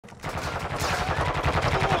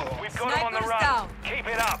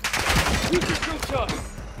Securing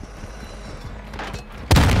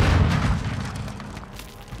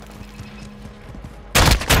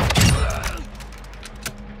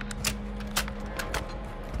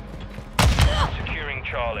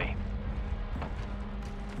Charlie.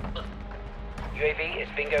 UAV is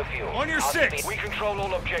bingo fuel. On your six! We control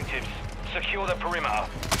all objectives. Secure the perimeter.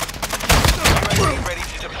 UAV ready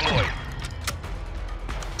to deploy.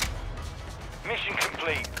 Mission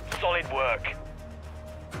complete. Solid work.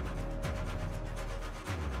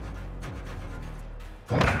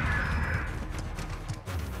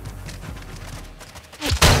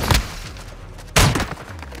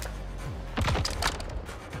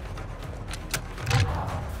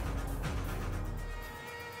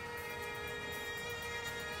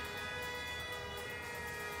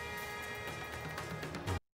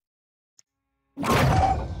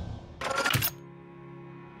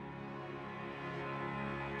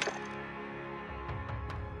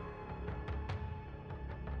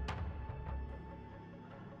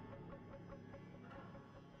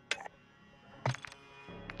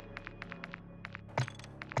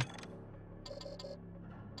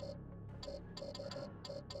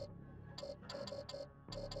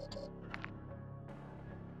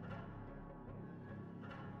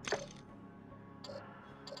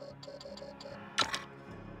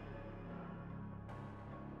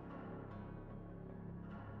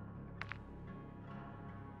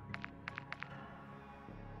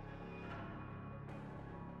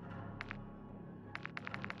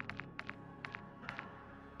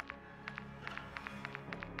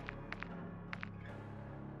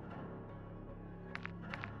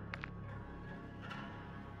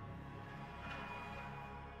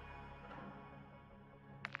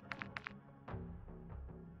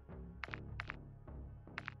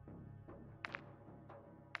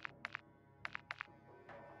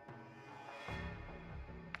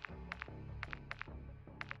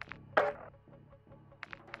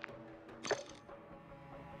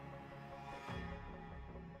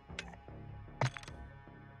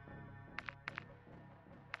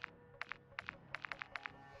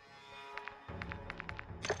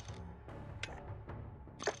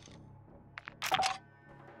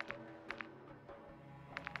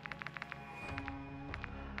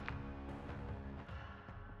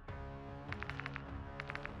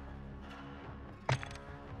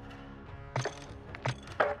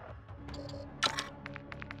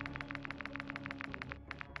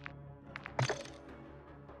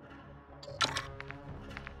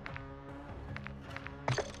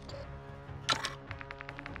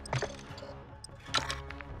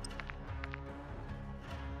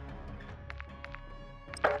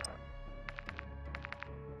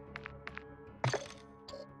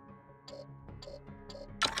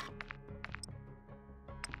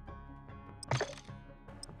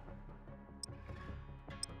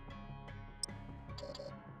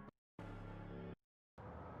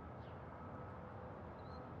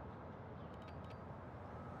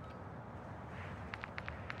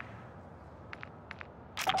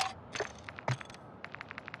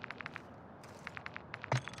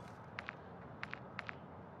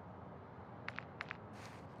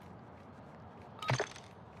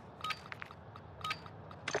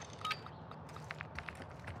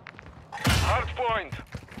 Hard point.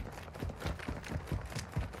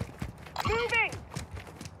 Moving!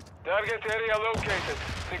 Target area located.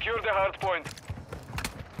 Secure the hard point.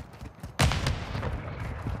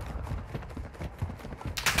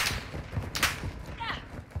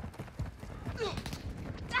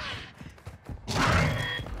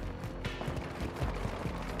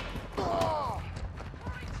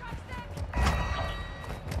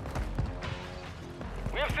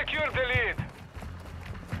 We have secured the lead.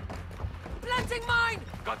 Planting mine!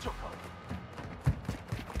 Got your cover.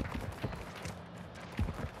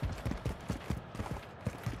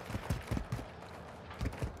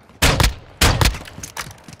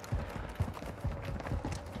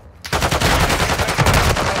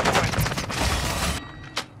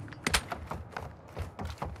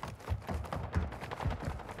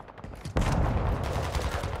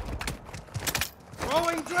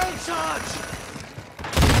 Throwing drill charge!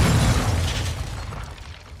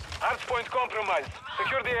 Hardpoint compromised.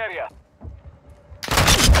 Secure the area.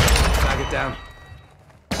 Target down.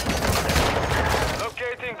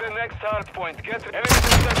 Locating the next hardpoint. Get enemy.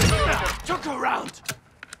 Took a round!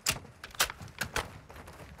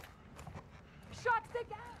 Shot stick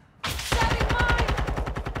out! Setting mine!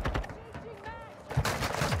 Changing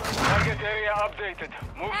match! Target area updated.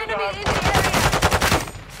 Move to the Enemy in hardpoint. the area!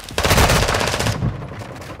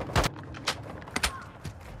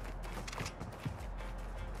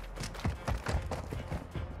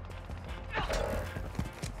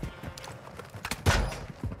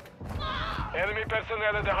 Enemy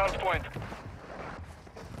personnel at the hard point.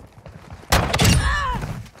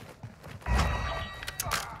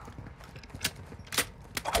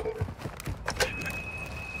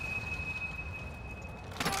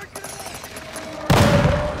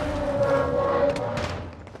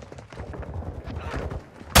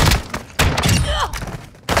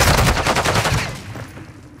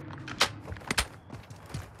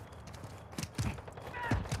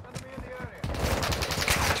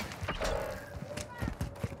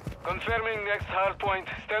 Confirming next hard point.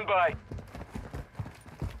 Stand by.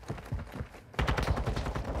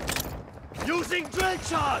 Using drill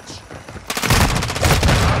charge!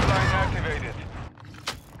 Hardline activated.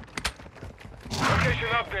 Location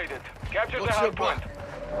updated. Capture the What's hard your point.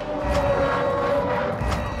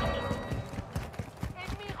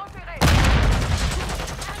 Ennemi repéré.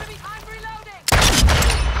 Enemy, I'm reloading.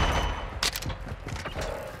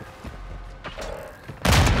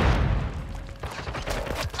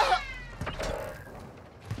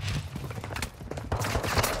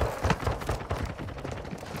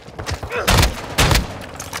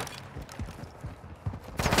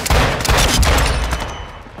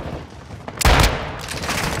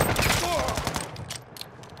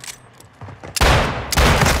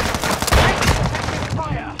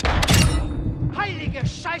 Fire! Heilige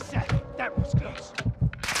Scheiße! That was close.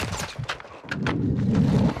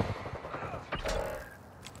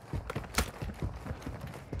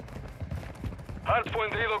 Hard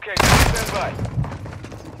point relocated. Stand by.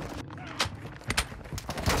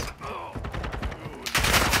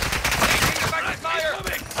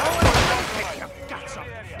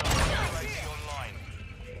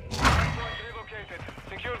 Hard point relocated.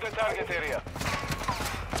 Secure the target area.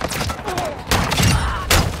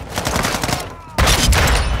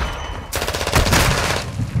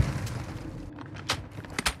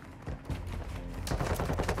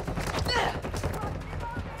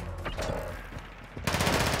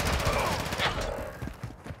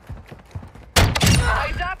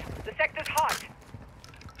 Eyes up. The sector's hot.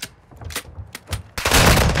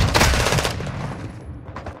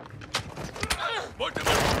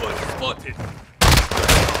 Multiple bullets spotted.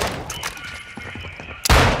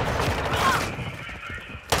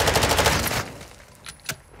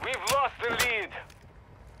 We've lost the lead.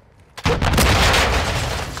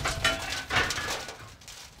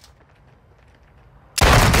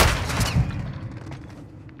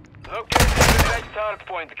 Located the next hard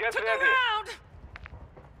point. Get Took ready. around.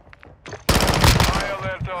 High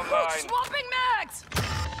alert online. Swapping mags.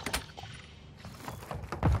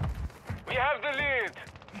 We have the lead.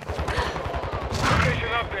 Location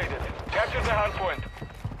updated. Capture the hard point.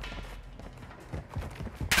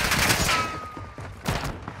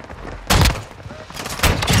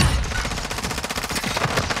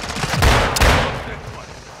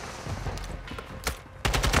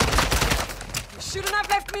 You shouldn't have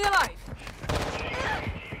left me alive.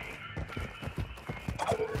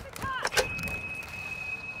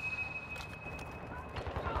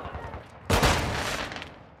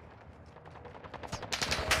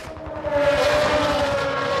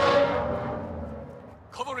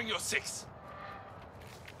 Covering your six.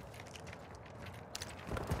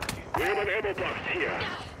 We have an ammo box here.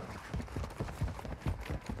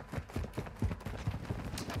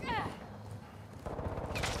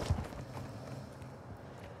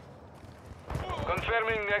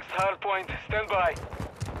 Confirming next hard point. Stand by.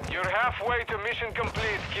 You're halfway to mission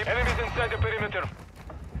complete. Keep enemies inside the perimeter.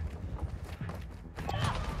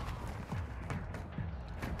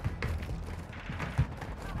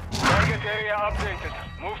 Target area updated.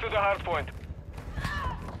 Move to the hard point.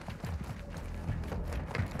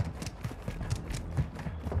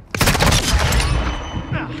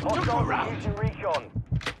 Took a round. Using recon.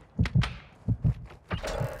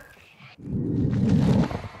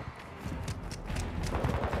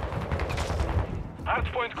 Hard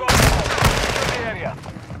point gone. Secure the area.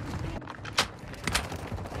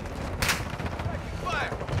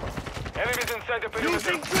 Fire! Enemies inside the perimeter.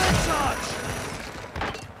 Using drill charge!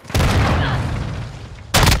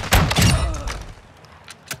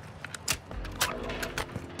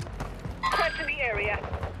 Threats in the area.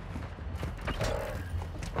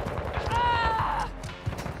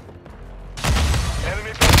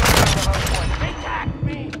 Enemy personnel at the hard point. Attack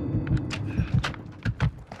me!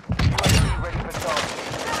 UAV ready for charge.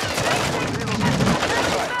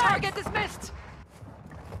 Target dismissed.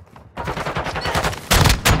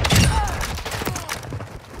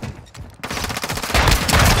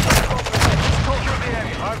 Secure the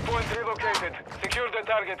area. Hard point relocated. Secure the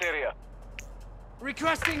target area.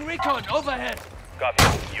 Requesting recon overhead. Copy.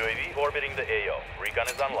 UAV orbiting the AO. Recon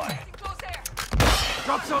is online. Close air.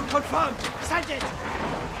 Drop zone confirmed. Send it.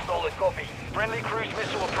 Solid copy. Friendly cruise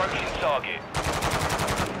missile approaching target.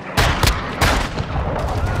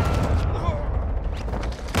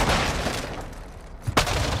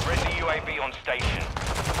 Friendly UAV on station.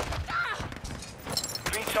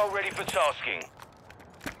 VTOL ready for tasking.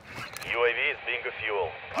 UAV is being a fuel.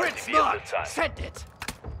 Grid RTB smart. at this time. Send it.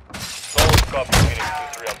 Solid copy. Phoenix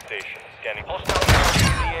 2-3 on station. Scanning. Hostile target in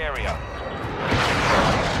the area.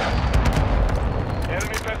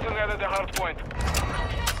 Enemy personnel at the hard point.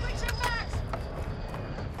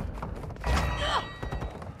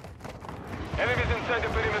 Enemies inside the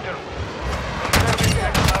perimeter. Observing the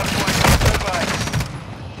hard point. Stand by.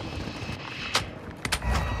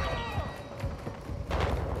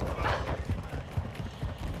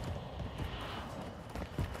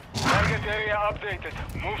 Target area updated.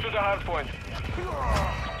 Move to the hard point.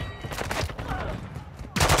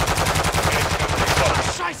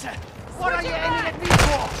 Scheiße! What are you aiming at me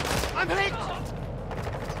for? I'm hit!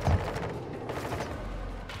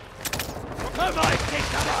 Come on, take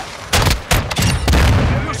cover!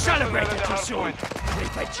 You'll celebrate it too soon!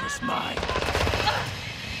 Revenge is mine!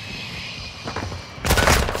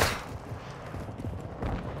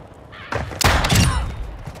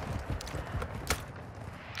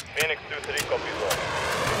 Phoenix 2-3 copies all.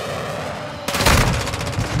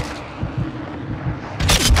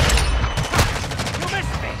 You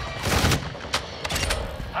missed me!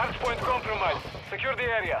 Hardpoint compromised. Secure the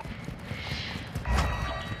area.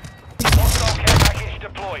 Hostile care package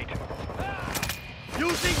deployed.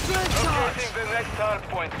 Using drill charge! Locating the next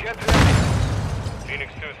hardpoint. Get ready.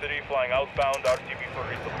 Phoenix 2-3 flying outbound. RTB for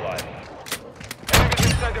resupply. Enemies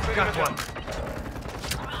inside the perimeter. Got one.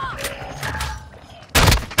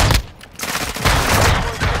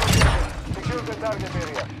 Secure the target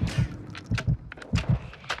area.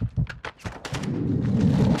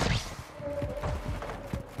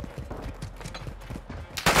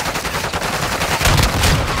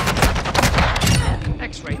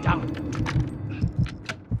 X-ray down.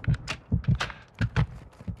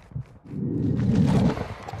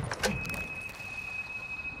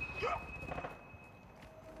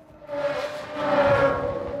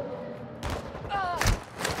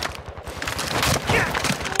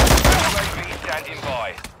 UAV standing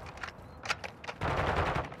by.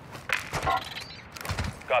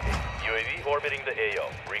 Copy. UAV orbiting the AO.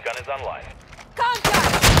 Recon is online.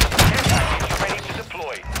 Contact! Care package ready to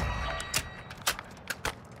deploy.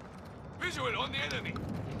 Visual on the enemy.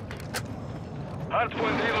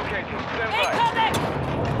 Hardpoint relocating. Stand by. Incoming!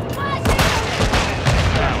 Flash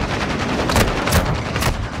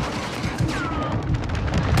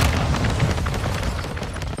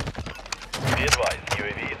Be advised.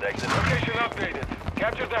 UAV is exiting. Location updated.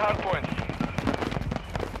 Capture the hardpoint.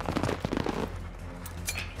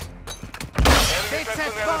 Enemy Big set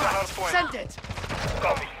personnel at the fire! hardpoint. Send it!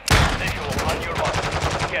 Copy. Visual on your mark.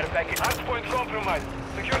 Care package. Hardpoint compromised.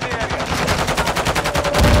 Secure the area.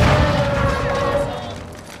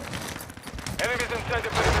 Enemies inside the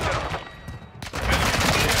perimeter.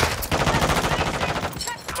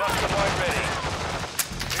 Cluster point ready.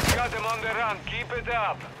 We've got them on the run. Keep it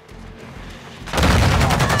up.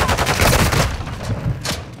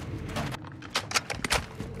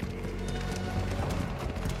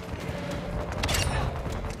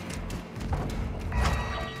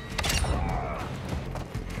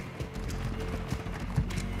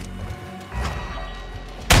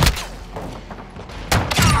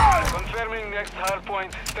 Confirming next hard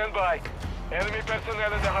point. Stand by. Enemy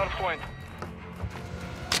personnel at the hard point.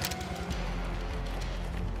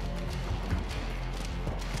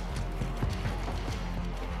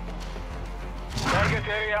 Target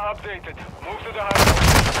area updated. Move to the hard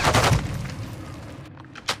point.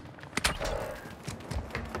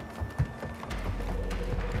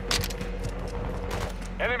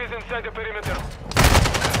 Enemies inside the perimeter.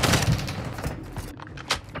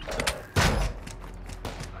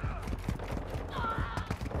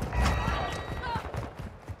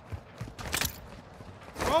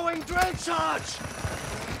 Throwing drill charge!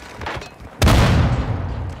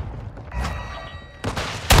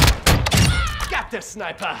 Got this,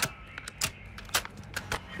 sniper!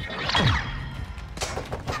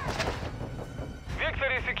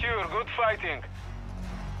 Victory secure. Good fighting.